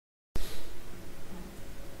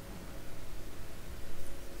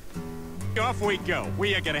Off we go.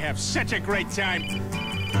 We are gonna have such a great time.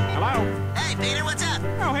 Hello? Hey, Peter, what's up?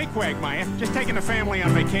 Oh, hey, Quagmire. Just taking the family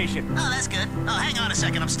on vacation. Oh, that's good. Oh, hang on a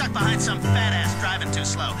second. I'm stuck behind some fat ass driving too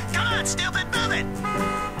slow. Come on, stupid, move it!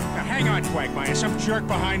 Now, hang on, Quagmire. Some jerk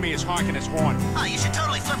behind me is honking his horn. Oh, you should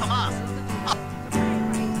totally flip him off. Oh.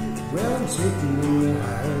 Well, I'm sitting in the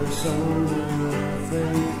house on a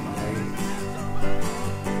Friday night,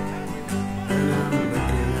 and I'm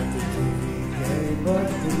looking at the TV, but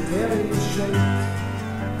the telly's shake.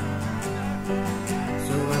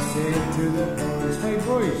 So I said to the boys, hey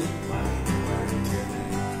boys, why are you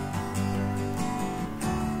telling?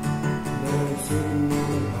 Now I'm sitting in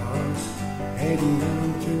the house, heading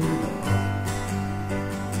down to the park.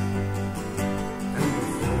 And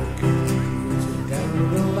before I can sit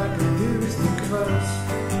down, all I can do is think of us.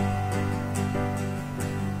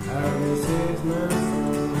 How this is my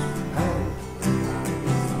first time.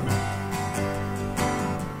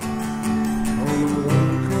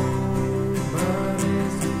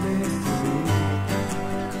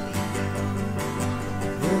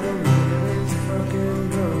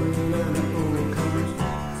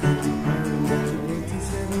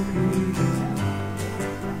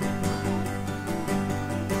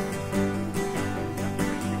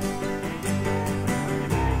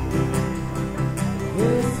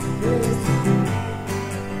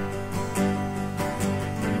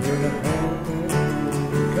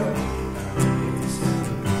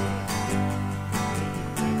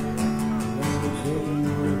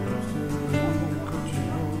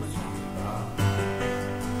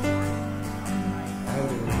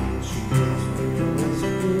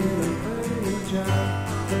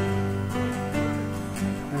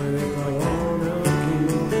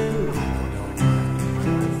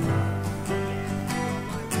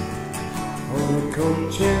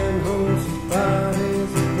 Coach and horses,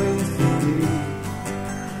 bodies and wings to be.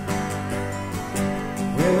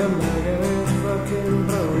 With a maggot and fucking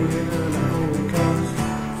blowing and it only costs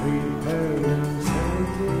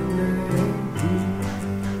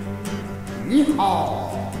 £3.79. Yeehaw!